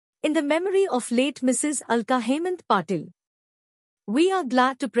In the memory of late Mrs. Alka Hemant Patil, we are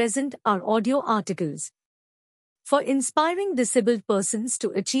glad to present our audio articles for inspiring disabled persons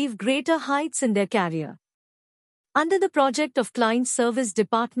to achieve greater heights in their career. Under the project of Client Service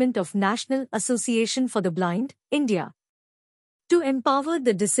Department of National Association for the Blind, India, to empower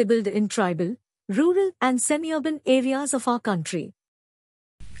the disabled in tribal, rural and semi-urban areas of our country.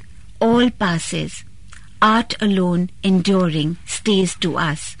 All passes. Art alone enduring stays to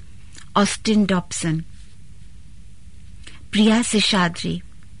us. Austin Dobson. Priya Seshadri.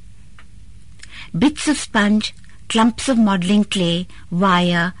 Bits of sponge, clumps of modelling clay,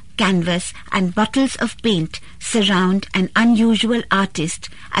 wire, canvas and bottles of paint surround an unusual artist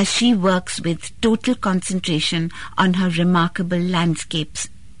as she works with total concentration on her remarkable landscapes.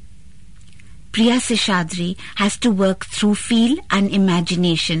 Priya Seshadri has to work through feel and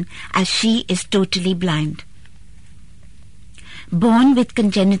imagination as she is totally blind. Born with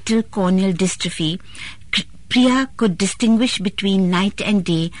congenital corneal dystrophy, Priya could distinguish between night and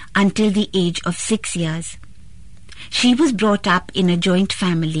day until the age of 6 years. She was brought up in a joint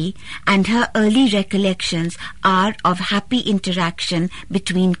family, and her early recollections are of happy interaction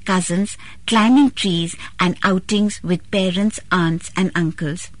between cousins, climbing trees, and outings with parents, aunts, and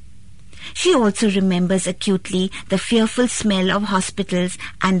uncles. She also remembers acutely the fearful smell of hospitals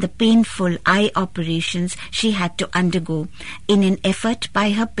and the painful eye operations she had to undergo in an effort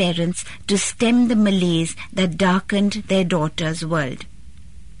by her parents to stem the malaise that darkened their daughter's world.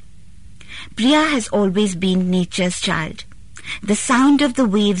 Priya has always been nature's child. The sound of the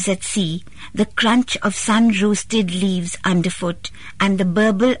waves at sea, the crunch of sun-roasted leaves underfoot, and the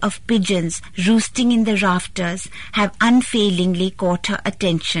burble of pigeons roosting in the rafters have unfailingly caught her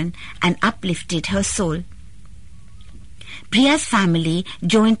attention and uplifted her soul. Priya's family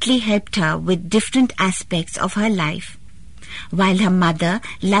jointly helped her with different aspects of her life. While her mother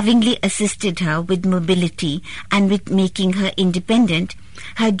lovingly assisted her with mobility and with making her independent,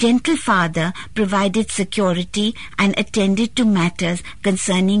 her gentle father provided security and attended to matters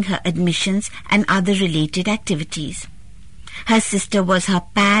concerning her admissions and other related activities. Her sister was her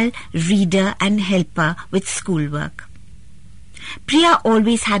pal, reader and helper with schoolwork. Priya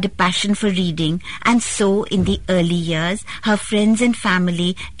always had a passion for reading, and so in the early years her friends and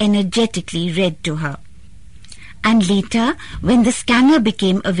family energetically read to her. And later, when the scanner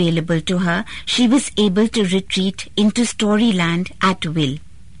became available to her, she was able to retreat into storyland at will.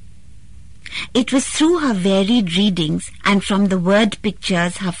 It was through her varied readings and from the word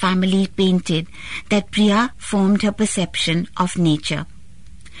pictures her family painted that Priya formed her perception of nature.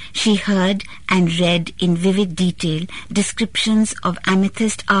 She heard and read in vivid detail descriptions of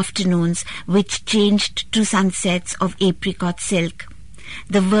amethyst afternoons which changed to sunsets of apricot silk,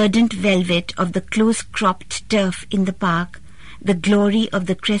 the verdant velvet of the close-cropped turf in the park, the glory of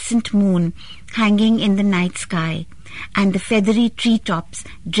the crescent moon hanging in the night sky, and the feathery treetops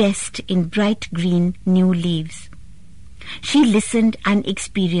dressed in bright green new leaves. She listened and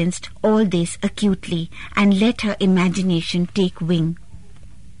experienced all this acutely and let her imagination take wing.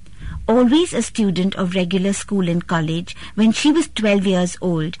 Always a student of regular school and college, when she was 12 years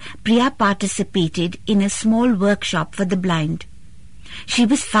old, Priya participated in a small workshop for the blind. She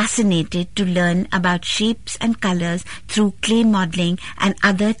was fascinated to learn about shapes and colors through clay modeling and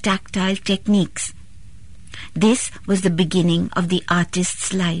other tactile techniques. This was the beginning of the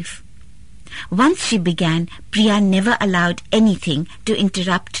artist's life. Once she began, Priya never allowed anything to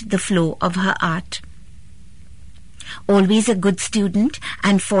interrupt the flow of her art. Always a good student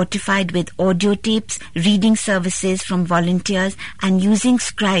and fortified with audio tapes, reading services from volunteers and using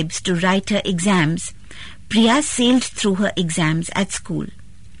scribes to write her exams, Priya sailed through her exams at school.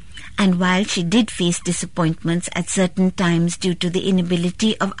 And while she did face disappointments at certain times due to the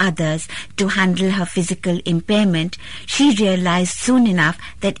inability of others to handle her physical impairment, she realized soon enough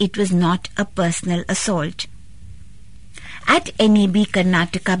that it was not a personal assault. At NAB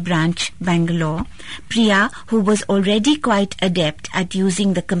Karnataka branch, Bangalore, Priya, who was already quite adept at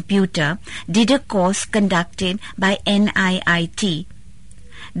using the computer, did a course conducted by NIIT.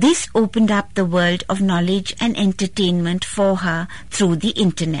 This opened up the world of knowledge and entertainment for her through the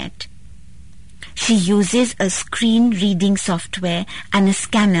internet. She uses a screen reading software and a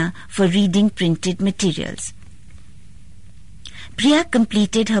scanner for reading printed materials. Priya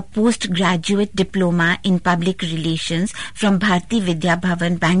completed her postgraduate diploma in public relations from Bharati Vidya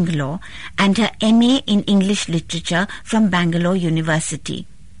Bhavan, Bangalore, and her MA in English literature from Bangalore University.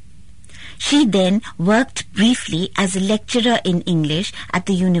 She then worked briefly as a lecturer in English at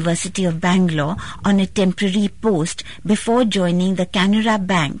the University of Bangalore on a temporary post before joining the Canara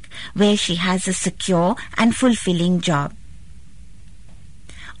Bank, where she has a secure and fulfilling job.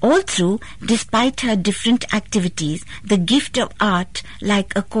 All through, despite her different activities, the gift of art,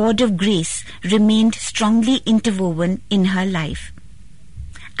 like a cord of grace, remained strongly interwoven in her life.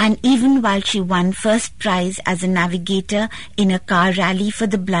 And even while she won first prize as a navigator in a car rally for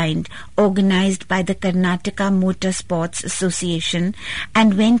the blind organized by the Karnataka Motor Sports Association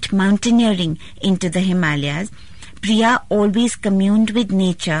and went mountaineering into the Himalayas, Priya always communed with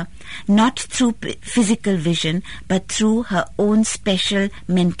nature, not through physical vision, but through her own special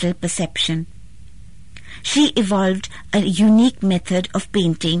mental perception. She evolved a unique method of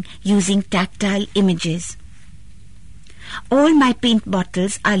painting using tactile images. All my paint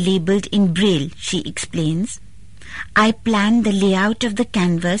bottles are labelled in Braille, she explains. I plan the layout of the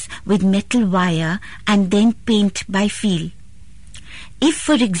canvas with metal wire and then paint by feel. If,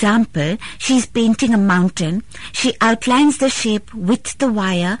 for example, she is painting a mountain, she outlines the shape with the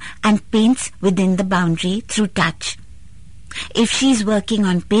wire and paints within the boundary through touch. If she is working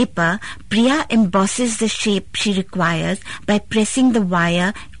on paper, Priya embosses the shape she requires by pressing the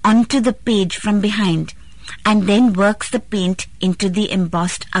wire onto the page from behind, and then works the paint into the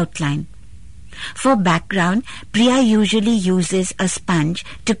embossed outline. For background, Priya usually uses a sponge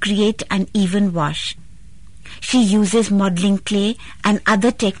to create an even wash. She uses modeling clay and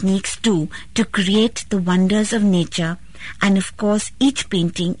other techniques too to create the wonders of nature, and of course each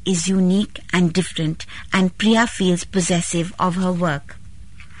painting is unique and different, and Priya feels possessive of her work.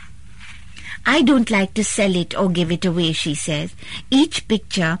 I don't like to sell it or give it away, she says. Each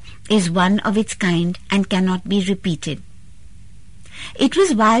picture is one of its kind and cannot be repeated. It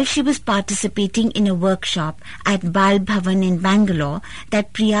was while she was participating in a workshop at Bal Bhavan in Bangalore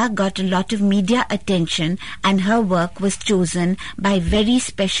that Priya got a lot of media attention, and her work was chosen by Very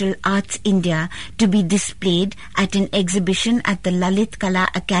Special Arts India to be displayed at an exhibition at the Lalit Kala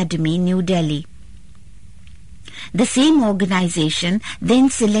Academy, New Delhi. The same organization then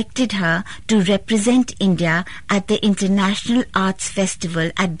selected her to represent India at the International Arts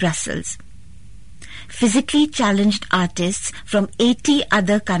Festival at Brussels. Physically challenged artists from 80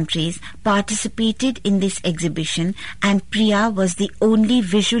 other countries participated in this exhibition, and Priya was the only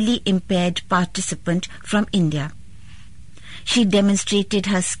visually impaired participant from India. She demonstrated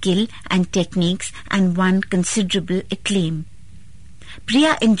her skill and techniques and won considerable acclaim.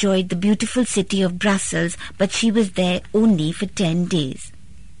 Priya enjoyed the beautiful city of Brussels, but she was there only for 10 days.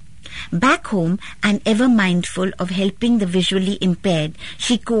 Back home, and ever mindful of helping the visually impaired,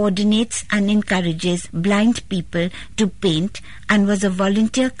 she coordinates and encourages blind people to paint and was a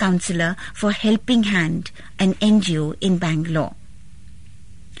volunteer counsellor for Helping Hand, an NGO in Bangalore.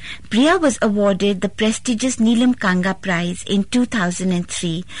 Priya was awarded the prestigious Neelam Kanga Prize in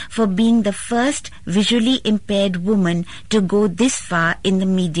 2003 for being the first visually impaired woman to go this far in the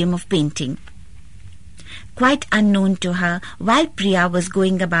medium of painting. Quite unknown to her, while Priya was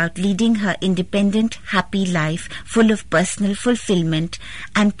going about leading her independent, happy life full of personal fulfillment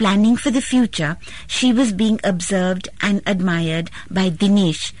and planning for the future, she was being observed and admired by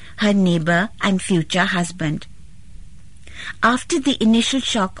Dinesh, her neighbor and future husband. After the initial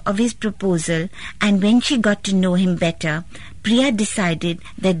shock of his proposal, and when she got to know him better, Priya decided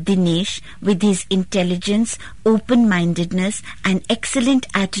that Dinesh, with his intelligence, open-mindedness and excellent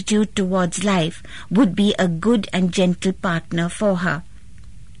attitude towards life, would be a good and gentle partner for her.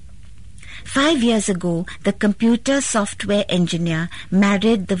 5 years ago, the computer software engineer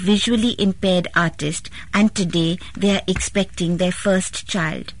married the visually impaired artist, and today they are expecting their first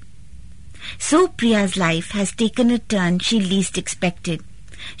child. So Priya's life has taken a turn she least expected.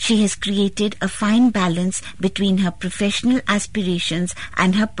 She has created a fine balance between her professional aspirations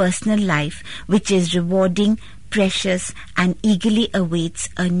and her personal life, which is rewarding, precious, and eagerly awaits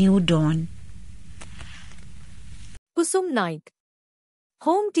a new dawn. Kusum Naik,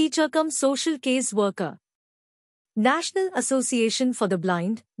 home teacher cum social case worker, National Association for the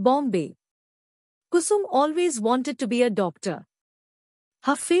Blind, Bombay. Kusum always wanted to be a doctor.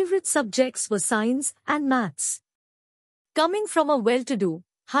 Her favorite subjects were science and maths. Coming from a well-to-do,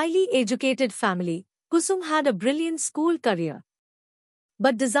 highly educated family, Kusum had a brilliant school career.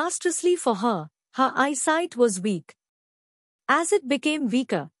 But disastrously for her, her eyesight was weak. As it became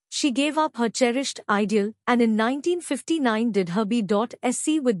weaker, she gave up her cherished ideal and in 1959 did her B.Sc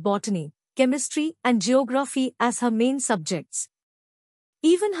with botany, chemistry and geography as her main subjects.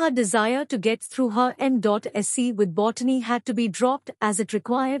 Even her desire to get through her M.Sc with botany had to be dropped as it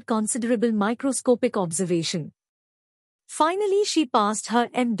required considerable microscopic observation. Finally, she passed her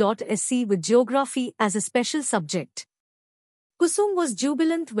M.Sc with geography as a special subject. Kusum was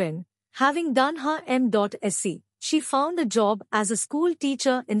jubilant when, having done her M.Sc, she found a job as a school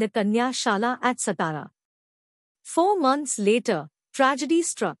teacher in the Kanya Shala at Satara. 4 months later, Tragedy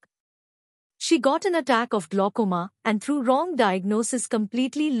struck. She got an attack of glaucoma and through wrong diagnosis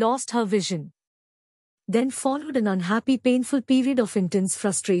completely lost her vision. Then followed an unhappy painful period of intense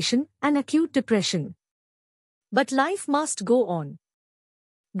frustration and acute depression. But life must go on.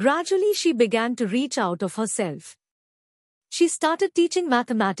 Gradually she began to reach out of herself. She started teaching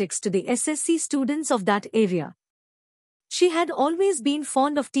mathematics to the SSC students of that area. She had always been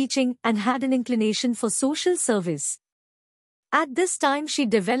fond of teaching and had an inclination for social service. At this time she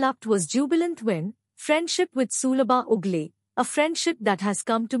developed was jubilant when, friendship with Sulabha Ugle, a friendship that has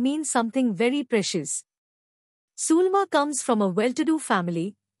come to mean something very precious. Sulma comes from a well-to-do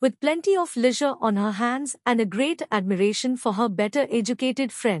family, with plenty of leisure on her hands and a great admiration for her better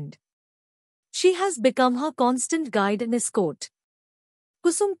educated friend. She has become her constant guide and escort.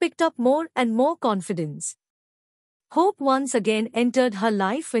 Kusum picked up more and more confidence. Hope once again entered her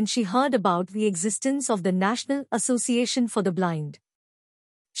life when she heard about the existence of the National Association for the Blind.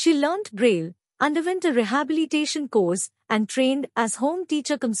 She learnt Braille, underwent a rehabilitation course, and trained as home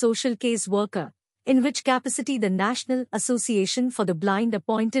teacher cum social case worker, in which capacity the National Association for the Blind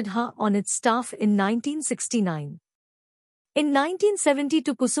appointed her on its staff in 1969. In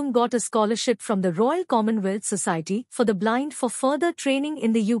 1972 Kusum got a scholarship from the Royal Commonwealth Society for the Blind for further training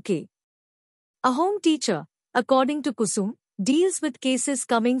in the UK. A home teacher, according to Kusum, deals with cases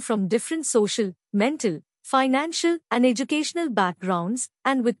coming from different social, mental, financial and educational backgrounds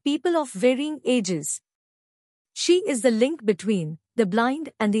and with people of varying ages. She is the link between the blind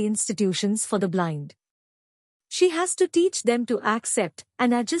and the institutions for the blind. She has to teach them to accept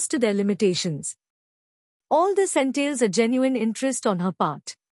and adjust to their limitations. All this entails a genuine interest on her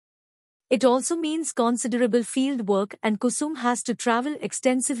part. It also means considerable field work and Kusum has to travel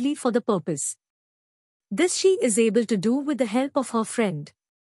extensively for the purpose. This she is able to do with the help of her friend.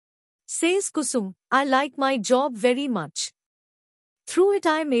 Says Kusum, I like my job very much. Through it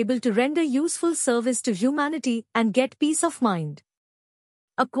I am able to render useful service to humanity and get peace of mind.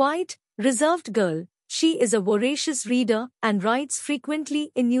 A quiet, reserved girl, she is a voracious reader and writes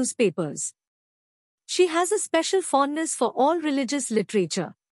frequently in newspapers. She has a special fondness for all religious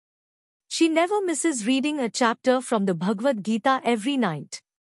literature. She never misses reading a chapter from the Bhagavad Gita every night.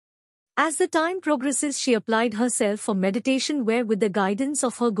 As the time progresses, she applied herself for meditation where with the guidance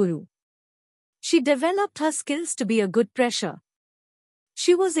of her guru. She developed her skills to be a good preacher.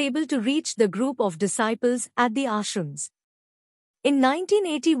 She was able to reach the group of disciples at the ashrams. In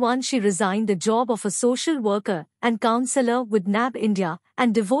 1981 she resigned the job of a social worker and counsellor with NAB India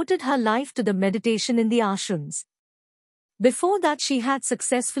and devoted her life to the meditation in the ashrams. Before that she had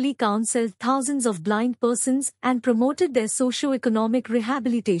successfully counselled thousands of blind persons and promoted their socio-economic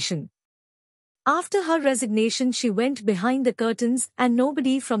rehabilitation. After her resignation she went behind the curtains and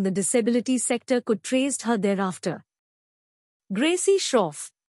nobody from the disability sector could trace her thereafter. Gracy Shroff.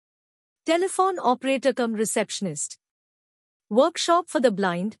 Telephone operator cum receptionist. Workshop for the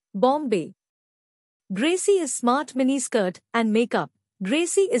Blind, Bombay. Gracy is smart miniskirt and makeup.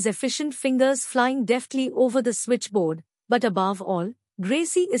 Gracy is efficient fingers flying deftly over the switchboard, but above all,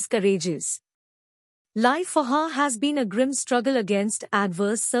 Gracy is courageous. Life for her has been a grim struggle against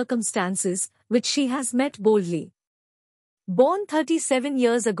adverse circumstances, which she has met boldly. Born 37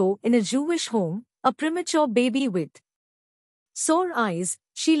 years ago in a Jewish home, a premature baby with sore eyes,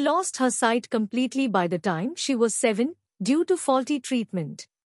 she lost her sight completely by the time she was 7, due to faulty treatment.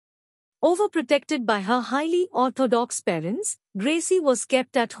 Overprotected by her highly orthodox parents, Gracy was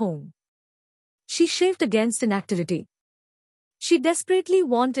kept at home. She shaved against inactivity. She desperately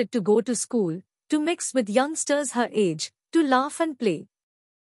wanted to go to school, to mix with youngsters her age, to laugh and play.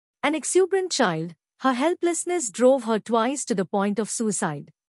 An exuberant child, her helplessness drove her twice to the point of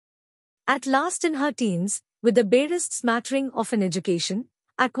suicide. At last in her teens, with the barest smattering of an education,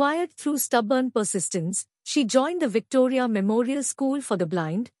 acquired through stubborn persistence, she joined the Victoria Memorial School for the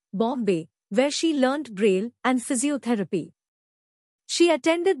Blind, Bombay, where she learnt Braille and physiotherapy. She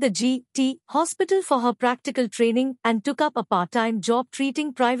attended the G.T. hospital for her practical training and took up a part-time job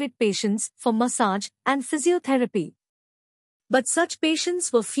treating private patients for massage and physiotherapy. But such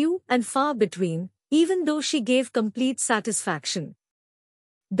patients were few and far between, even though she gave complete satisfaction.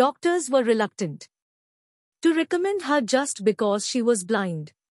 Doctors were reluctant to recommend her just because she was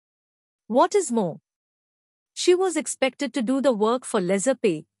blind. What is more, she was expected to do the work for lesser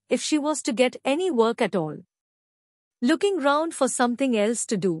pay, if she was to get any work at all. Looking round for something else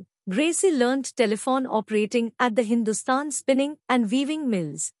to do, Gracy learnt telephone operating at the Hindustan Spinning and Weaving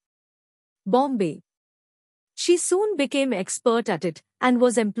Mills, Bombay. She soon became expert at it and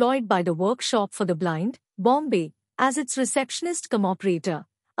was employed by the Workshop for the Blind, Bombay, as its receptionist cum operator,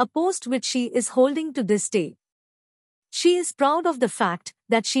 a post which she is holding to this day. She is proud of the fact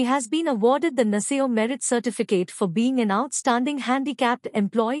that she has been awarded the Naseo Merit Certificate for being an outstanding handicapped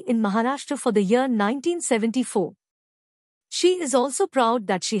employee in Maharashtra for the year 1974. She is also proud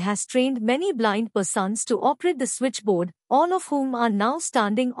that she has trained many blind persons to operate the switchboard, all of whom are now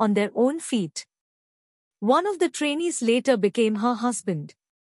standing on their own feet. One of the trainees later became her husband.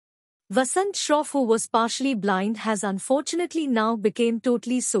 Vasant Shroff, who was partially blind, has unfortunately now become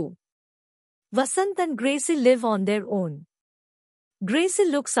totally so. Vasant and Gracy live on their own. Gracy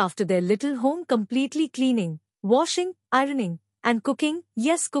looks after their little home, completely cleaning, washing, ironing, and cooking,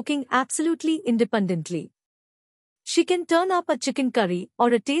 yes, cooking absolutely independently. She can turn up a chicken curry or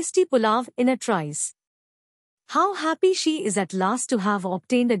a tasty pulav in a trice. How happy she is at last to have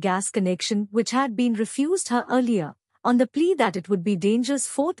obtained a gas connection which had been refused her earlier, on the plea that it would be dangerous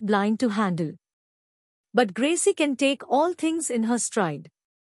for blind to handle. But Gracy can take all things in her stride.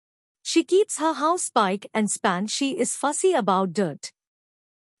 She keeps her house spick and span. She is fussy about dirt.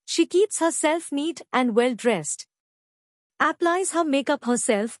 She keeps herself neat and well-dressed, applies her makeup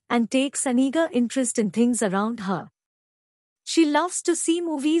herself, and takes an eager interest in things around her. She loves to see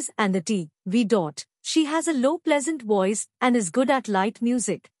movies and the TV. She has a low pleasant voice and is good at light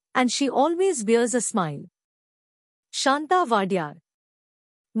music, and she always wears a smile. Shanta Vadyar,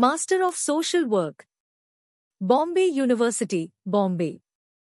 Master of Social Work, Bombay University, Bombay.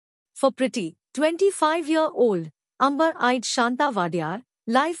 For pretty, 25-year-old, amber-eyed Shanta Vadyar,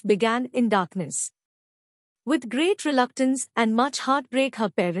 life began in darkness. With great reluctance and much heartbreak, her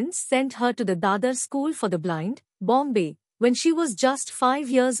parents sent her to the Dadar School for the Blind, Bombay, when she was just 5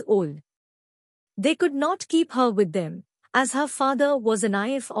 years old. They could not keep her with them, as her father was an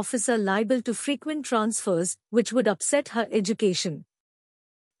IF officer liable to frequent transfers which would upset her education.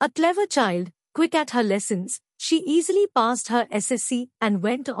 A clever child, quick at her lessons, she easily passed her SSC and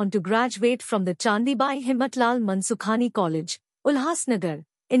went on to graduate from the Chandibai Himmatlal Mansukhani College, Ulhasnagar,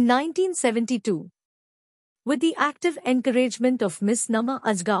 in 1972. With the active encouragement of Miss Nama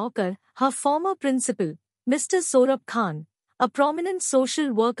Ajgaonkar, her former principal, Mr. Saurabh Khan, a prominent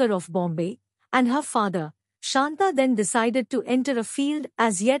social worker of Bombay, and her father, Shanta then decided to enter a field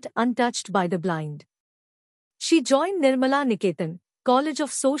as yet untouched by the blind. She joined Nirmala Niketan, College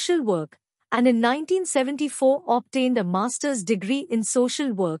of Social Work, and in 1974 obtained a master's degree in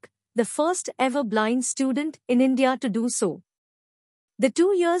social work, the first ever blind student in India to do so. The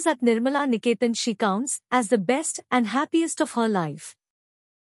 2 years at Nirmala Niketan she counts as the best and happiest of her life.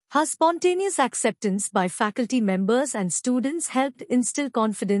 Her spontaneous acceptance by faculty members and students helped instill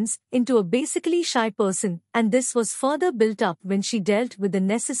confidence into a basically shy person, and this was further built up when she dealt with the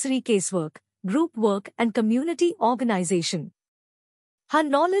necessary casework, group work and community organization. Her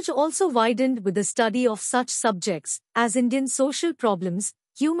knowledge also widened with the study of such subjects as Indian social problems,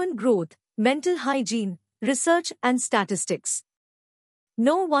 human growth, mental hygiene, research and statistics.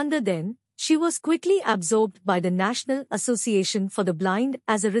 No wonder then, she was quickly absorbed by the National Association for the Blind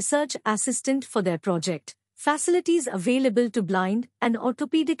as a research assistant for their project, facilities available to blind and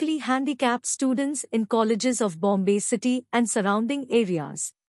orthopedically handicapped students in colleges of Bombay City and surrounding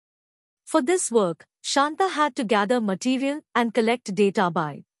areas. For this work, Shanta had to gather material and collect data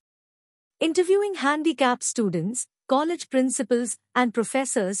by interviewing handicapped students, college principals, and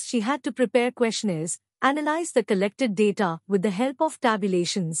professors. She had to prepare questionnaires, analyze the collected data with the help of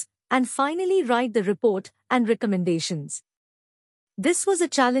tabulations, and finally write the report and recommendations. This was a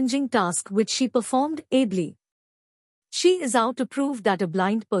challenging task which she performed ably. She is out to prove that a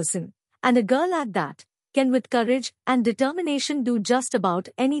blind person, and a girl at that, can with courage and determination do just about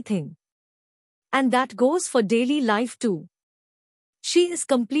anything. And that goes for daily life too. She is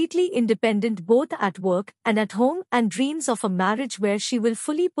completely independent both at work and at home and dreams of a marriage where she will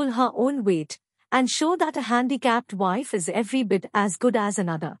fully pull her own weight and show that a handicapped wife is every bit as good as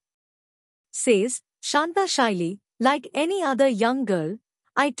another. Says Shanta shyly, like any other young girl,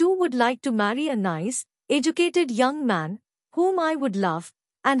 I too would like to marry a nice, educated young man, whom I would love,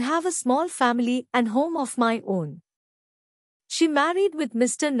 and have a small family and home of my own. She married with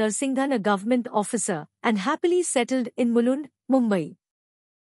Mr. Narsinghan, a government officer, and happily settled in Mulund, Mumbai.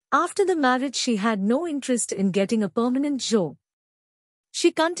 After the marriage she had no interest in getting a permanent job.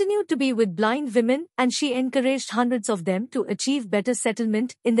 She continued to be with blind women and she encouraged hundreds of them to achieve better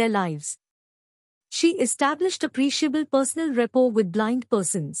settlement in their lives. She established appreciable personal rapport with blind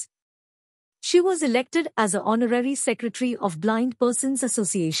persons. She was elected as an honorary secretary of Blind Persons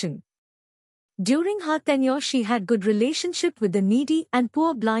Association. During her tenure she had good relationship with the needy and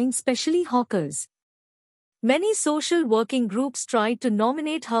poor blind, especially hawkers. Many social working groups tried to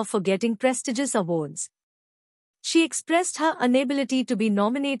nominate her for getting prestigious awards. She expressed her inability to be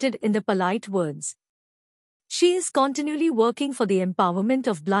nominated in the polite words. She is continually working for the empowerment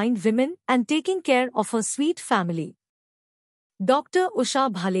of blind women and taking care of her sweet family. Dr. Usha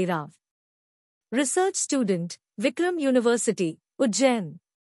Bhalerao, research student, Vikram University, Ujjain.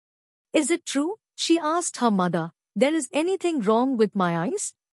 Is it true? She asked her mother. There is anything wrong with my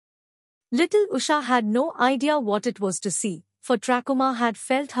eyes? Little Usha had no idea what it was to see, for trachoma had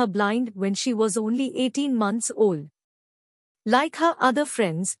felt her blind when she was only 18 months old. Like her other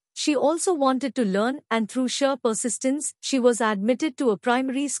friends, she also wanted to learn, and through sheer persistence, she was admitted to a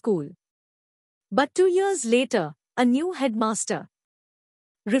primary school. But 2 years later, a new headmaster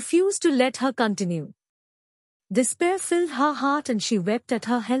refused to let her continue. Despair filled her heart and she wept at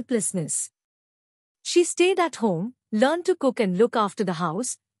her helplessness. She stayed at home, learned to cook and look after the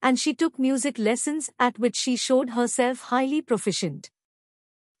house, and she took music lessons at which she showed herself highly proficient.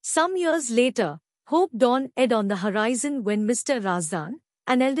 Some years later, hope dawned on the horizon when Mr. Razdan,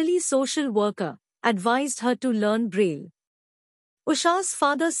 an elderly social worker, advised her to learn Braille. Usha's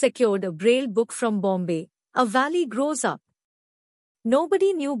father secured a Braille book from Bombay, A Valley Grows Up.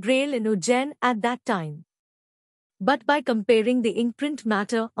 Nobody knew Braille in Ujjain at that time. But by comparing the inkprint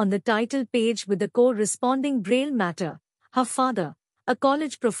matter on the title page with the corresponding Braille matter, her father, a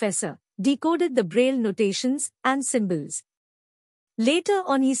college professor, decoded the Braille notations and symbols. Later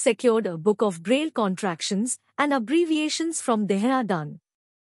on he secured a book of Braille contractions and abbreviations from Dehradun.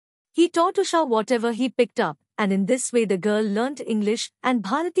 He taught Usha whatever he picked up, and in this way the girl learnt English and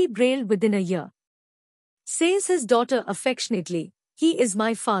Bharati Braille within a year. Says his daughter affectionately, "He is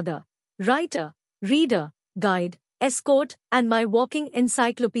my father, writer, reader, guide, escort, and my walking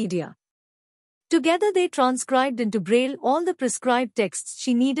encyclopedia." Together they transcribed into Braille all the prescribed texts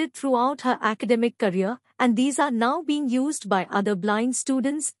she needed throughout her academic career, and these are now being used by other blind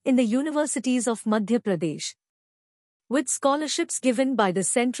students in the universities of Madhya Pradesh. With scholarships given by the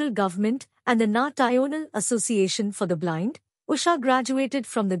central government and the National Association for the Blind, Usha graduated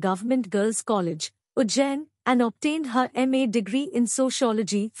from the Government Girls' College, Ujjain, and obtained her MA degree in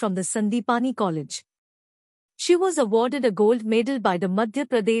sociology from the Sandipani College. She was awarded a gold medal by the Madhya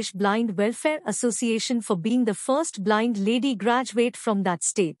Pradesh Blind Welfare Association for being the first blind lady graduate from that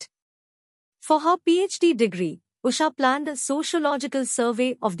state. For her PhD degree, Usha planned a sociological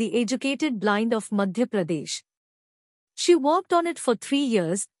survey of the educated blind of Madhya Pradesh. She worked on it for 3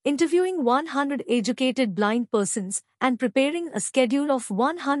 years, interviewing 100 educated blind persons and preparing a schedule of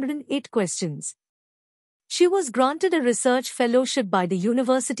 108 questions. She was granted a research fellowship by the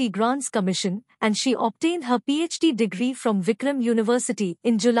University Grants Commission, and she obtained her PhD degree from Vikram University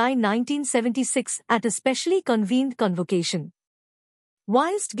in July 1976 at a specially convened convocation.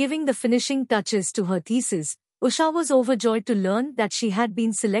 Whilst giving the finishing touches to her thesis, Usha was overjoyed to learn that she had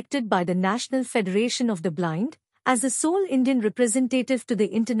been selected by the National Federation of the Blind as the sole Indian representative to the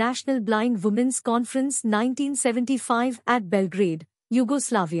International Blind Women's Conference 1975 at Belgrade,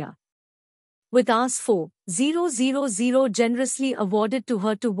 Yugoslavia. With Rs 4,000 generously awarded to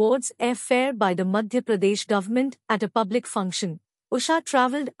her towards airfare by the Madhya Pradesh government at a public function, Usha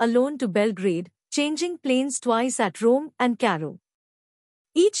travelled alone to Belgrade, changing planes twice at Rome and Cairo.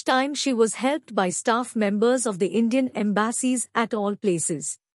 Each time she was helped by staff members of the Indian embassies at all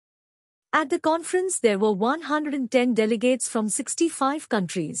places. At the conference there were 110 delegates from 65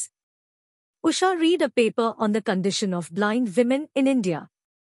 countries. Usha read a paper on the condition of blind women in India.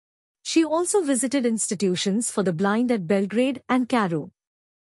 She also visited institutions for the blind at Belgrade and Cairo.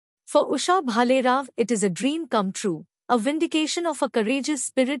 For Usha Bhalerao, it is a dream come true, a vindication of a courageous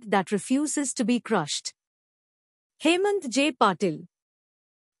spirit that refuses to be crushed. Hemant J. Patil,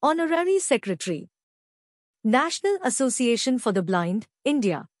 Honorary Secretary, National Association for the Blind,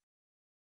 India.